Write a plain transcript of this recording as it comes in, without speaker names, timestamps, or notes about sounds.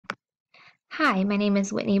Hi, my name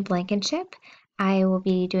is Whitney Blankenship. I will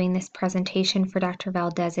be doing this presentation for Dr.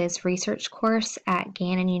 Valdez's research course at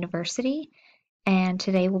Gannon University, and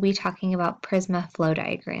today we'll be talking about Prisma flow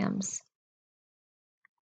diagrams.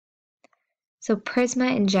 So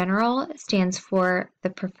Prisma in general stands for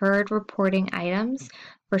the preferred reporting items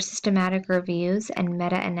for systematic reviews and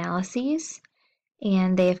meta-analyses,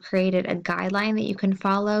 and they have created a guideline that you can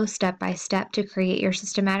follow step by step to create your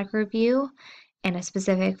systematic review and a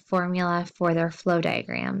specific formula for their flow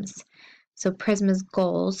diagrams. So Prisma's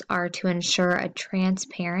goals are to ensure a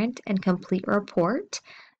transparent and complete report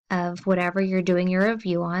of whatever you're doing your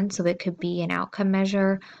review on. So it could be an outcome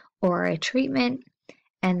measure or a treatment.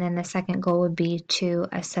 And then the second goal would be to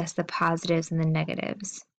assess the positives and the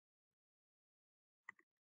negatives.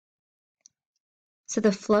 So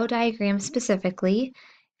the flow diagram specifically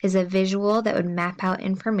is a visual that would map out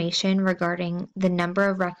information regarding the number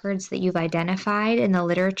of records that you've identified in the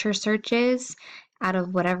literature searches out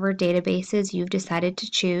of whatever databases you've decided to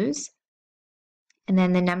choose, and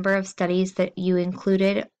then the number of studies that you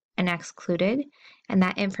included and excluded, and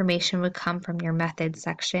that information would come from your methods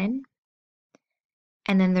section,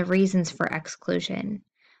 and then the reasons for exclusion.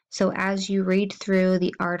 So as you read through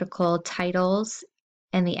the article titles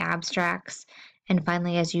and the abstracts, and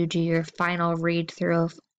finally as you do your final read through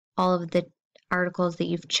of all of the articles that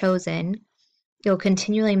you've chosen, you'll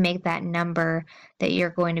continually make that number that you're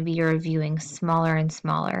going to be reviewing smaller and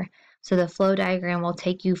smaller. So the flow diagram will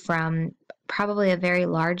take you from probably a very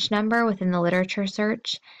large number within the literature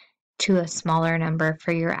search to a smaller number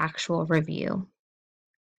for your actual review.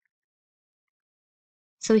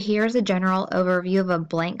 So here's a general overview of a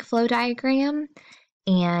blank flow diagram.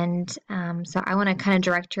 And so I want to kind of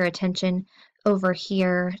direct your attention over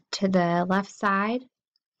here to the left side.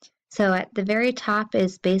 So at the very top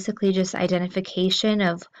is basically just identification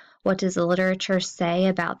of what does the literature say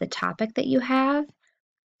about the topic that you have.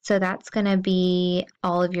 So that's going to be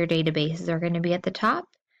all of your databases are going to be at the top.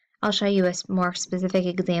 I'll show you a more specific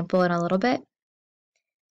example in a little bit.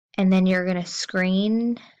 And then you're going to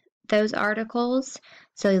screen those articles.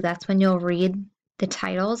 So that's when you'll read the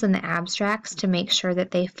titles and the abstracts to make sure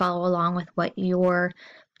that they follow along with what your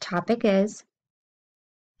topic is.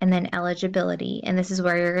 And then eligibility. And this is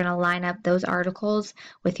where you're going to line up those articles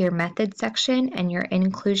with your method section and your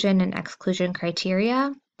inclusion and exclusion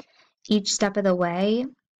criteria. Each step of the way,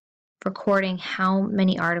 recording how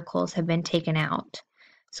many articles have been taken out.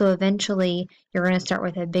 So eventually, you're going to start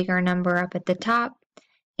with a bigger number up at the top.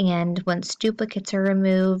 And once duplicates are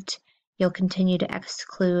removed, you'll continue to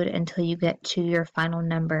exclude until you get to your final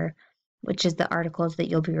number, which is the articles that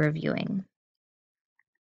you'll be reviewing.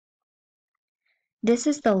 This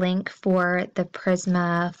is the link for the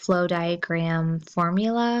Prisma flow diagram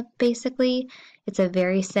formula, basically. It's a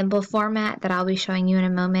very simple format that I'll be showing you in a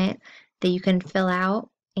moment that you can fill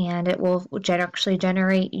out, and it will actually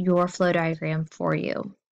generate your flow diagram for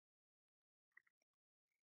you.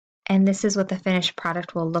 And this is what the finished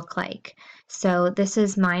product will look like. So this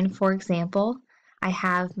is mine, for example. I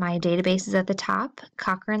have my databases at the top: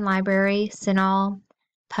 Cochrane Library, CINAHL,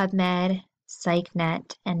 PubMed,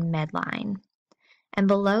 PsycNet, and Medline. And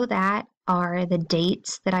below that are the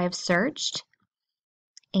dates that I have searched,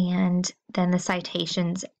 and then the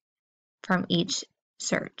citations from each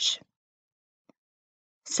search.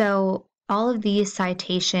 So all of these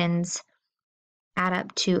citations add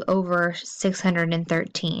up to over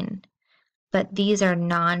 613, but these are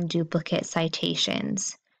non-duplicate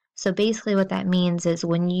citations. So basically what that means is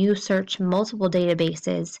when you search multiple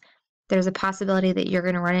databases, there's a possibility that you're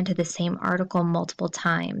going to run into the same article multiple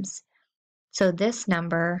times. So this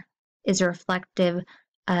number is reflective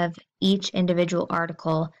of each individual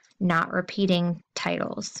article, not repeating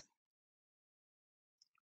titles.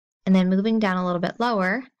 And then moving down a little bit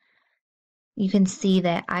lower, you can see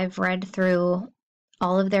that I've read through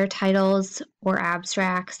all of their titles or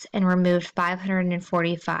abstracts and removed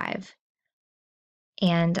 545.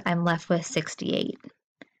 And I'm left with 68.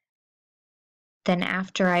 Then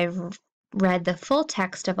after I've read the full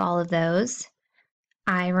text of all of those,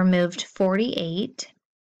 I removed 48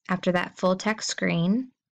 after that full text screen.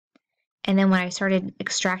 And then when I started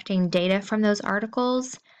extracting data from those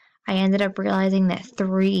articles, I ended up realizing that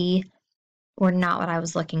 3 were not what I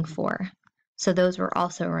was looking for. So those were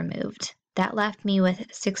also removed. That left me with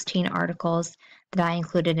 16 articles that I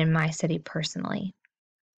included in my study personally.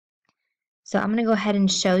 So I'm going to go ahead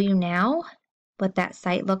and show you now what that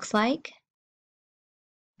site looks like,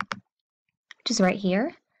 which is right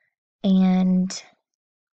here. And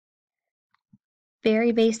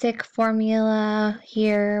very basic formula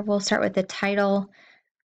here. We'll start with the title.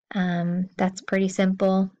 That's pretty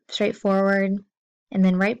simple, straightforward. And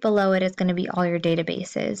then right below it is going to be all your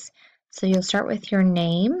databases. So you'll start with your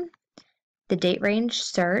name, the date range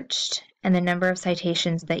searched, and the number of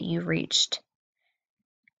citations that you reached.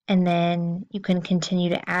 And then you can continue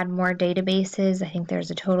to add more databases. I think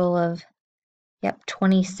there's a total of,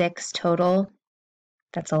 26 total.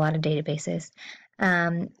 That's a lot of databases.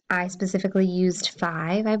 I specifically used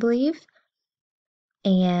 5, I believe.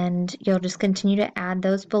 And you'll just continue to add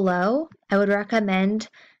those below. I would recommend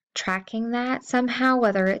tracking that somehow,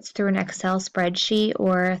 whether it's through an Excel spreadsheet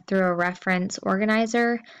or through a reference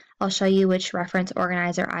organizer. I'll show you which reference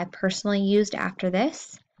organizer I personally used after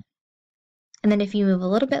this. And then if you move a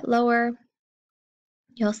little bit lower,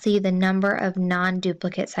 you'll see the number of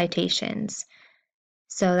non-duplicate citations.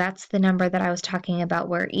 So that's the number that I was talking about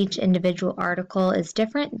where each individual article is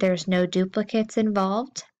different. There's no duplicates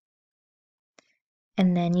involved.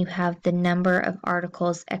 And then you have the number of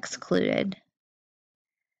articles excluded.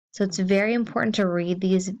 So it's very important to read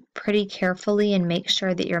these pretty carefully and make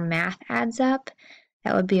sure that your math adds up.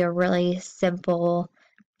 That would be a really simple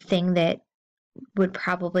thing that would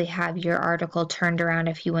probably have your article turned around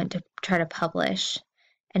if you went to try to publish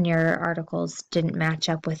and your articles didn't match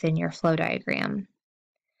up within your flow diagram.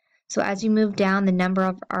 So as you move down, the number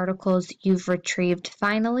of articles you've retrieved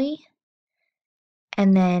finally,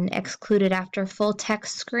 and then excluded after full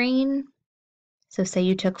text screen. So say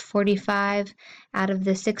you took 45 out of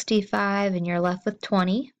the 65 and you're left with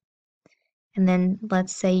 20. And then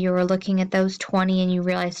let's say you were looking at those 20 and you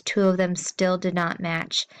realized 2 of them still did not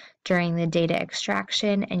match during the data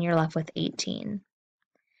extraction and you're left with 18.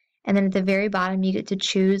 And then at the very bottom, you get to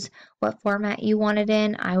choose what format you want it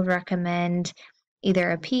in. I would recommend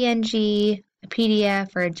either a PNG, a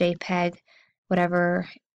PDF, or a JPEG, whatever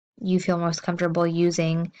you feel most comfortable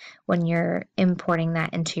using when you're importing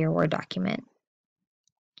that into your Word document.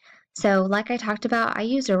 So like I talked about, I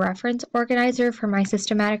used a reference organizer for my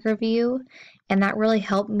systematic review, and that really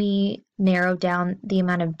helped me narrow down the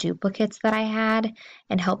amount of duplicates that I had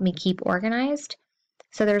and helped me keep organized.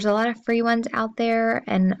 So there's a lot of free ones out there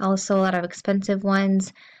and also a lot of expensive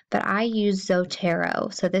ones, but I use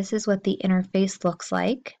Zotero. So this is what the interface looks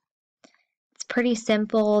like. It's pretty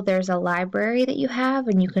simple. There's a library that you have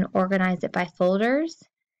and you can organize it by folders.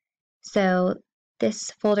 So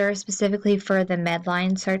this folder is specifically for the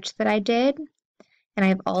Medline search that I did, and I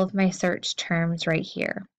have all of my search terms right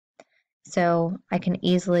here. So I can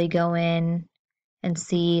easily go in and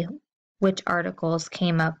see which articles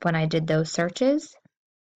came up when I did those searches.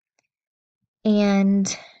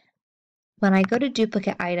 And when I go to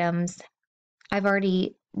duplicate items, I've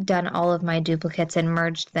already done all of my duplicates and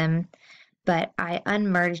merged them, but I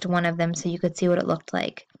unmerged one of them so you could see what it looked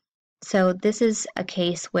like. So this is a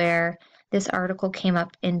case where this article came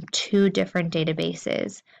up in 2 different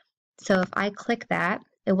databases. So if I click that,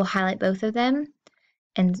 it will highlight both of them,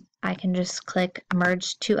 and I can just click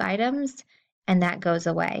Merge 2 items, and that goes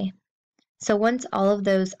away. So once all of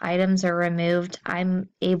those items are removed, I'm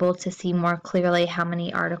able to see more clearly how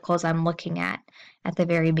many articles I'm looking at the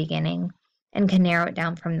very beginning and can narrow it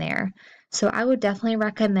down from there. So I would definitely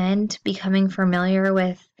recommend becoming familiar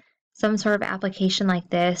with some sort of application like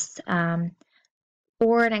this,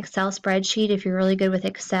 or an Excel spreadsheet if you're really good with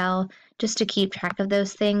Excel, just to keep track of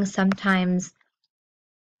those things. Sometimes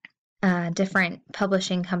different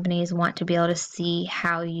publishing companies want to be able to see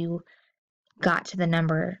how you got to the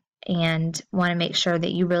number and want to make sure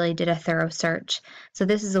that you really did a thorough search. So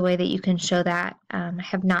this is a way that you can show that. I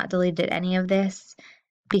have not deleted any of this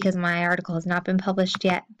because my article has not been published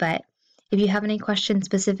yet, but if you have any questions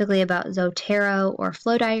specifically about Zotero or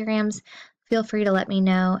flow diagrams, feel free to let me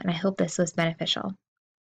know, and I hope this was beneficial.